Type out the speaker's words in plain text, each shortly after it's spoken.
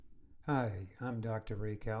Hi, I'm Dr.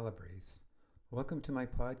 Ray Calabrese. Welcome to my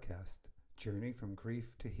podcast, Journey from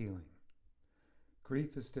Grief to Healing.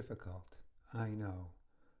 Grief is difficult, I know.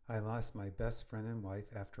 I lost my best friend and wife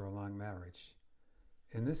after a long marriage.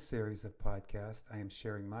 In this series of podcasts, I am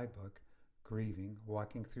sharing my book, Grieving,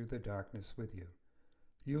 Walking Through the Darkness with you.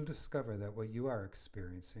 You'll discover that what you are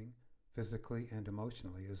experiencing, physically and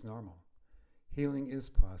emotionally, is normal. Healing is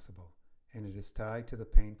possible, and it is tied to the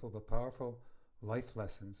painful but powerful life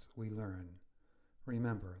lessons we learn.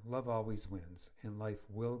 Remember, love always wins, and life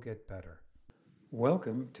will get better.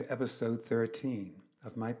 Welcome to episode 13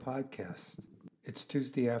 of my podcast. It's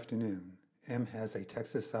Tuesday afternoon. Em has a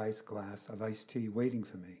Texas-sized glass of iced tea waiting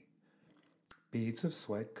for me. Beads of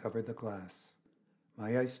sweat cover the glass.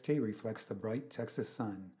 My iced tea reflects the bright Texas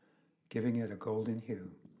sun, giving it a golden hue.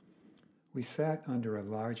 We sat under a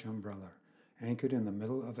large umbrella, anchored in the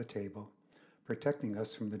middle of a table, protecting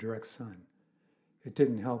us from the direct sun. It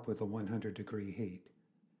didn't help with the 100-degree heat.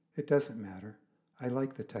 It doesn't matter. I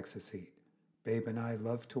like the Texas heat. Babe and I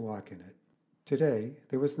love to walk in it. Today,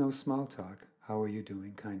 there was no small talk, how are you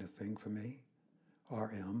doing kind of thing for me,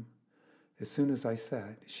 or Em. As soon as I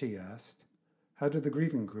sat, she asked, how did the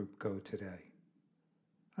grieving group go today?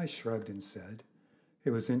 I shrugged and said,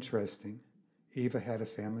 it was interesting. Eva had a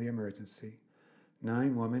family emergency.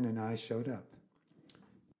 9 women and I showed up.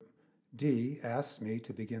 Dee asked me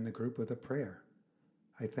to begin the group with a prayer.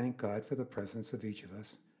 I thank God for the presence of each of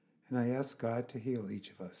us, and I ask God to heal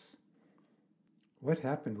each of us. What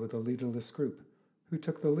happened with the leaderless group? Who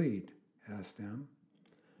took the lead? Asked Em.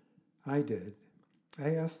 I did.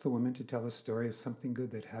 I asked the women to tell a story of something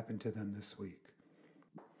good that happened to them this week.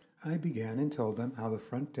 I began and told them how the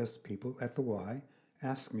front desk people at the Y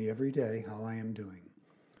ask me every day how I am doing.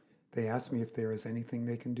 They ask me if there is anything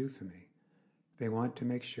they can do for me. They want to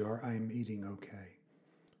make sure I am eating okay.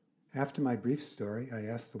 After my brief story, I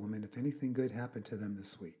asked the women if anything good happened to them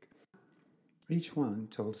this week. Each one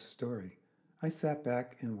told a story. I sat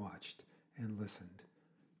back and watched and listened.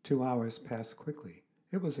 2 hours passed quickly.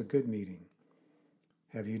 It was a good meeting.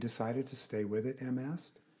 Have you decided to stay with it? Em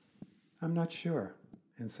asked. I'm not sure.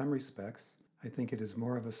 In some respects, I think it is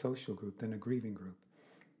more of a social group than a grieving group.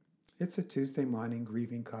 It's a Tuesday morning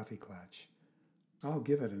grieving coffee clutch. I'll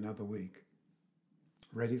give it another week.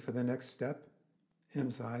 Ready for the next step?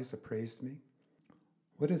 Em's eyes appraised me.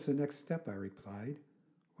 What is the next step? I replied.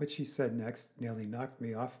 What she said next nearly knocked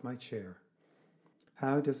me off my chair.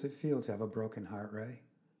 How does it feel to have a broken heart, Ray?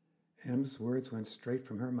 Em's words went straight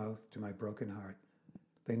from her mouth to my broken heart.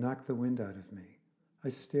 They knocked the wind out of me. I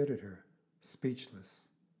stared at her, speechless.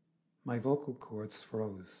 My vocal cords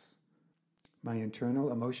froze. My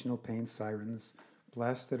internal emotional pain sirens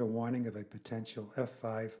blasted a warning of a potential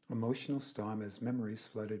F5 emotional storm as memories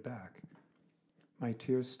flooded back. My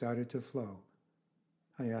tears started to flow.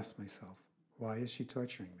 I asked myself, why is she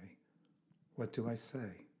torturing me? What do I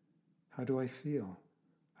say? How do I feel?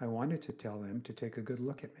 I wanted to tell Em to take a good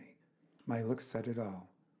look at me. My look said it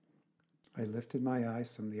all. I lifted my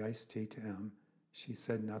eyes from the iced tea to Em. She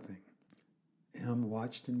said nothing. Em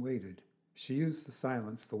watched and waited. She used the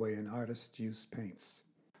silence the way an artist used paints.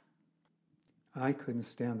 I couldn't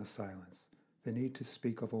stand the silence. The need to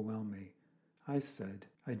speak overwhelmed me. I said,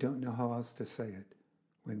 I don't know how else to say it.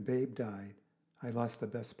 When Babe died, I lost the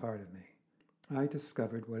best part of me. I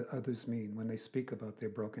discovered what others mean when they speak about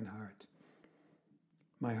their broken heart.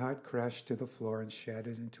 My heart crashed to the floor and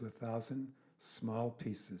shattered into 1,000 small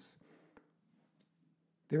pieces.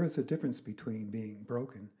 There is a difference between being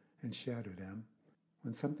broken and shattered, Em.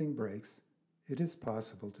 When something breaks, it is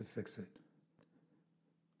possible to fix it.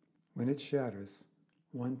 When it shatters,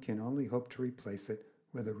 one can only hope to replace it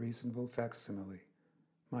with a reasonable facsimile.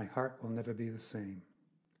 My heart will never be the same.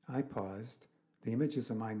 I paused. The images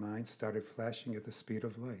in my mind started flashing at the speed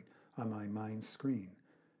of light on my mind's screen.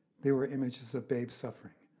 There were images of Babe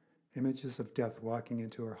suffering, images of death walking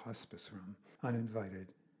into her hospice room,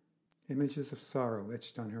 uninvited, images of sorrow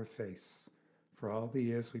etched on her face. For all the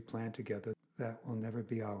years we planned together, that will never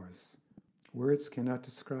be ours. Words cannot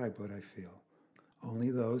describe what I feel.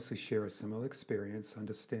 Only those who share a similar experience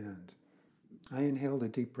understand. I inhaled a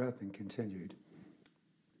deep breath and continued.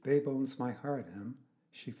 Babe owns my heart, Em.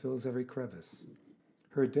 She fills every crevice.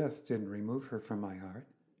 Her death didn't remove her from my heart.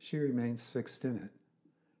 She remains fixed in it.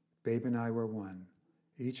 Babe and I were one,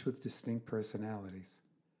 each with distinct personalities.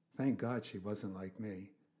 Thank God she wasn't like me.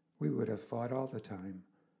 We would have fought all the time.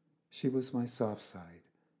 She was my soft side.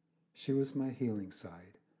 She was my healing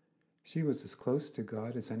side. She was as close to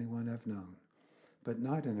God as anyone I've known, but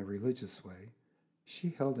not in a religious way.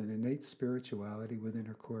 She held an innate spirituality within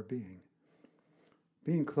her core being.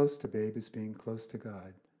 Being close to Babe is being close to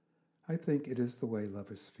God. I think it is the way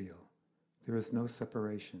lovers feel. There is no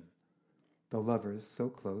separation. The lovers, so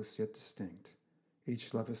close yet distinct.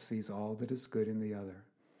 Each lover sees all that is good in the other.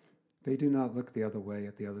 They do not look the other way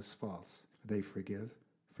at the other's faults. They forgive,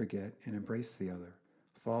 forget, and embrace the other,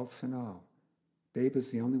 faults and all. Babe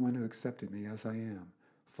is the only one who accepted me as I am,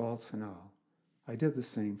 faults and all. I did the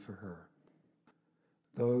same for her.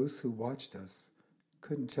 Those who watched us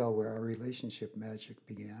couldn't tell where our relationship magic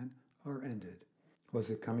began or ended. Was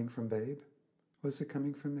it coming from Babe? Was it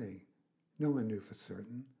coming from me? No one knew for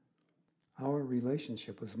certain. Our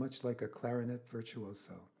relationship was much like a clarinet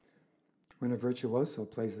virtuoso. When a virtuoso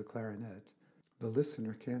plays the clarinet, the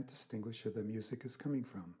listener can't distinguish where the music is coming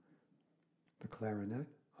from, the clarinet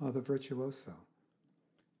or the virtuoso.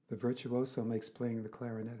 The virtuoso makes playing the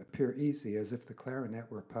clarinet appear easy, as if the clarinet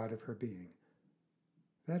were part of her being.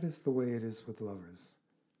 That is the way it is with lovers.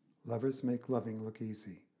 Lovers make loving look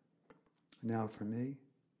easy. Now for me,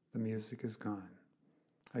 the music is gone.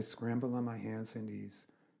 I scramble on my hands and knees,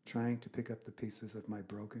 trying to pick up the pieces of my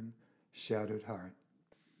broken, shattered heart.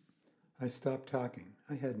 I stopped talking.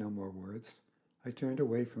 I had no more words. I turned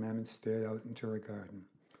away from Em and stared out into her garden.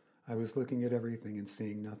 I was looking at everything and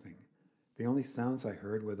seeing nothing. The only sounds I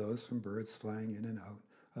heard were those from birds flying in and out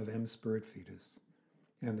of Em's bird feeders,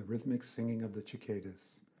 and the rhythmic singing of the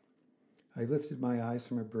cicadas. I lifted my eyes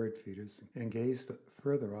from her bird feeders and gazed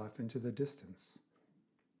further off into the distance.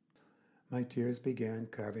 My tears began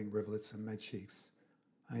carving rivulets on my cheeks.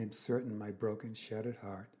 I am certain my broken, shattered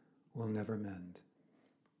heart will never mend.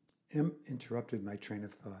 Em interrupted my train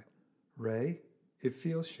of thought. Ray, it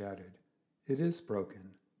feels shattered. It is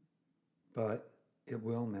broken. But it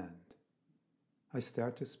will mend. I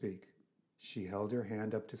start to speak. She held her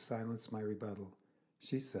hand up to silence my rebuttal.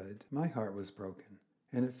 She said, my heart was broken,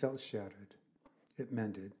 and it felt shattered. It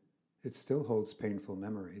mended. It still holds painful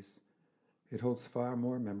memories. It holds far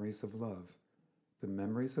more memories of love. The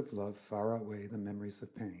memories of love far outweigh the memories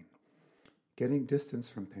of pain. Getting distance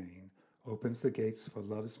from pain opens the gates for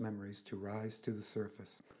love's memories to rise to the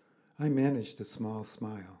surface. I managed a small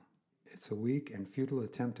smile. It's a weak and futile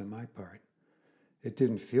attempt on my part. It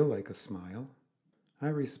didn't feel like a smile. I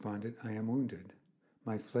responded, I am wounded.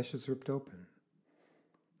 My flesh is ripped open.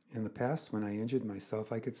 In the past, when I injured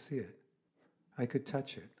myself, I could see it. I could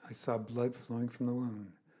touch it. I saw blood flowing from the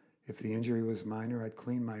wound. If the injury was minor, I'd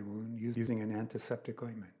clean my wound using an antiseptic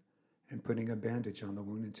ointment and putting a bandage on the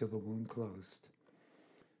wound until the wound closed.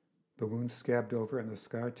 The wound scabbed over and the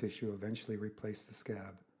scar tissue eventually replaced the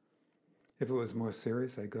scab. If it was more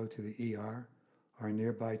serious, I'd go to the ER or a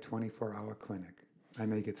nearby 24-hour clinic. I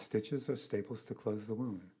may get stitches or staples to close the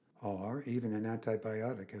wound, or even an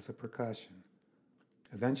antibiotic as a precaution.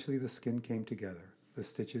 Eventually the skin came together. The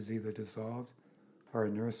stitches either dissolved or a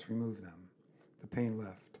nurse removed them. The pain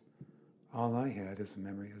left. All I had is a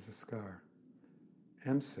memory as a scar.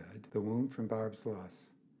 Em said, the wound from Barb's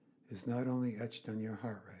loss is not only etched on your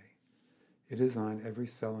heart, Ray, it is on every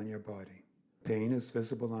cell in your body. Pain is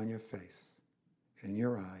visible on your face, in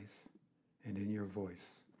your eyes, and in your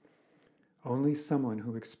voice. Only someone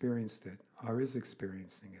who experienced it or is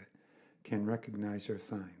experiencing it can recognize your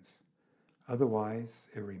signs. Otherwise,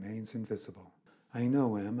 it remains invisible. I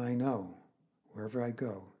know, Em, I know. Wherever I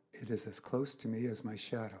go, it is as close to me as my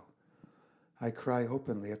shadow. I cry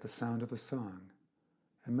openly at the sound of a song,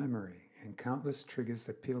 a memory, and countless triggers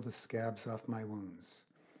that peel the scabs off my wounds.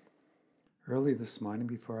 Early this morning,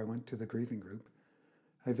 before I went to the grieving group,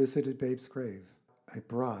 I visited Babe's grave. I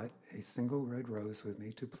brought a single red rose with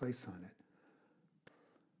me to place on it.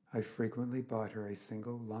 I frequently bought her a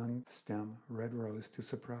single long stem red rose to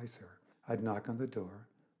surprise her. I'd knock on the door,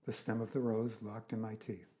 the stem of the rose locked in my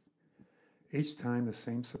teeth. Each time the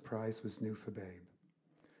same surprise was new for Babe.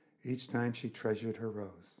 Each time she treasured her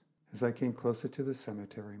rose. As I came closer to the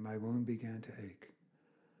cemetery, my wound began to ache.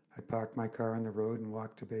 I parked my car on the road and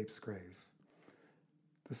walked to Babe's grave.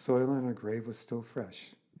 The soil on her grave was still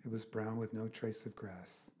fresh. It was brown with no trace of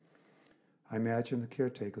grass. I imagined the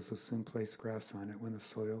caretakers will soon place grass on it when the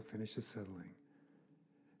soil finishes settling.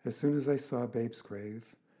 As soon as I saw Babe's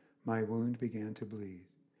grave, my wound began to bleed.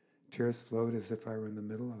 Tears flowed as if I were in the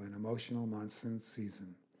middle of an emotional monsoon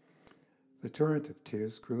season. The torrent of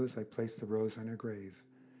tears grew as I placed the rose on her grave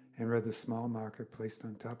and read the small marker placed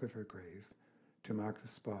on top of her grave to mark the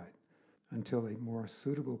spot, until a more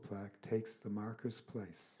suitable plaque takes the marker's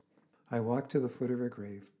place. I walked to the foot of her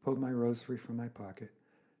grave, pulled my rosary from my pocket,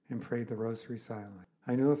 and prayed the rosary silently.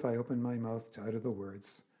 I knew if I opened my mouth to utter the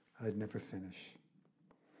words, I'd never finish.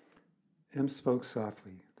 Em spoke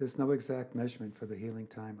softly. There's no exact measurement for the healing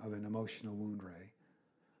time of an emotional wound, Ray.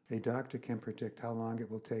 A doctor can predict how long it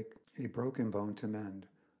will take a broken bone to mend,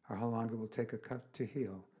 or how long it will take a cut to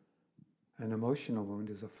heal. An emotional wound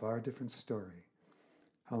is a far different story.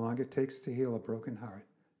 How long it takes to heal a broken heart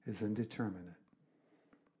is indeterminate.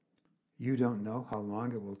 You don't know how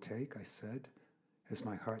long it will take, I said, as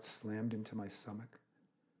my heart slammed into my stomach.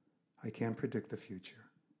 I can't predict the future.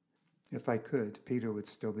 If I could, Peter would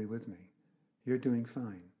still be with me. You're doing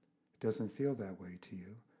fine. It doesn't feel that way to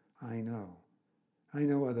you. I know. I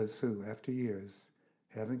know others who, after years,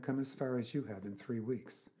 haven't come as far as you have in 3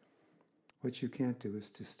 weeks. What you can't do is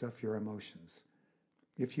to stuff your emotions.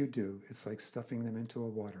 If you do, it's like stuffing them into a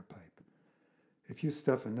water pipe. If you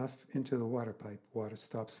stuff enough into the water pipe, water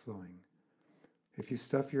stops flowing. If you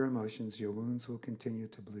stuff your emotions, your wounds will continue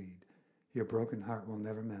to bleed. Your broken heart will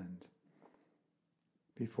never mend.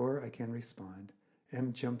 Before I can respond,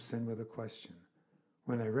 M jumps in with a question.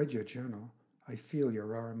 When I read your journal, I feel your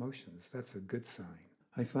raw emotions. That's a good sign.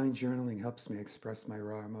 I find journaling helps me express my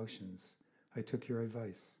raw emotions. I took your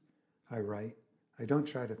advice. I write. I don't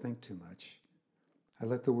try to think too much. I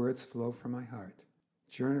let the words flow from my heart.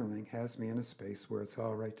 Journaling has me in a space where it's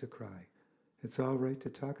all right to cry. It's all right to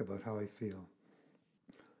talk about how I feel.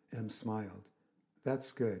 M smiled.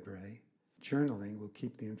 That's good, Ray. Journaling will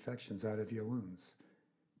keep the infections out of your wounds.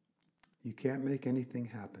 You can't make anything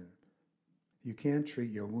happen. You can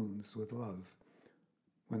treat your wounds with love.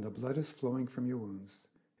 When the blood is flowing from your wounds,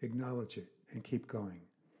 acknowledge it and keep going.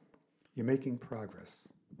 You're making progress.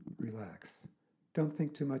 Relax. Don't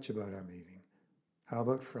think too much about our meeting. How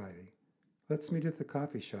about Friday? Let's meet at the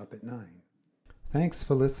coffee shop at 9. Thanks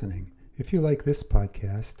for listening. If you like this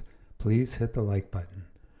podcast, please hit the like button.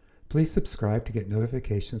 Please subscribe to get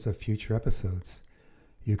notifications of future episodes.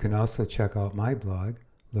 You can also check out my blog,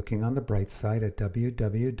 Looking on the Bright Side, at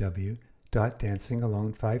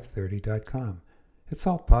www.dancingalone530.com. It's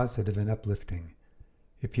all positive and uplifting.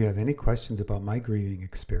 If you have any questions about my grieving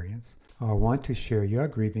experience or want to share your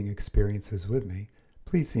grieving experiences with me,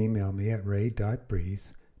 please email me at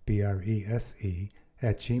ray.breeze, B-R-E-S-E,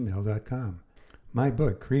 @gmail.com. My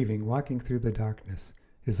book, Grieving, Walking Through the Darkness,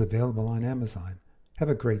 is available on Amazon. Have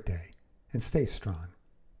a great day and stay strong.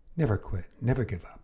 Never quit, never give up.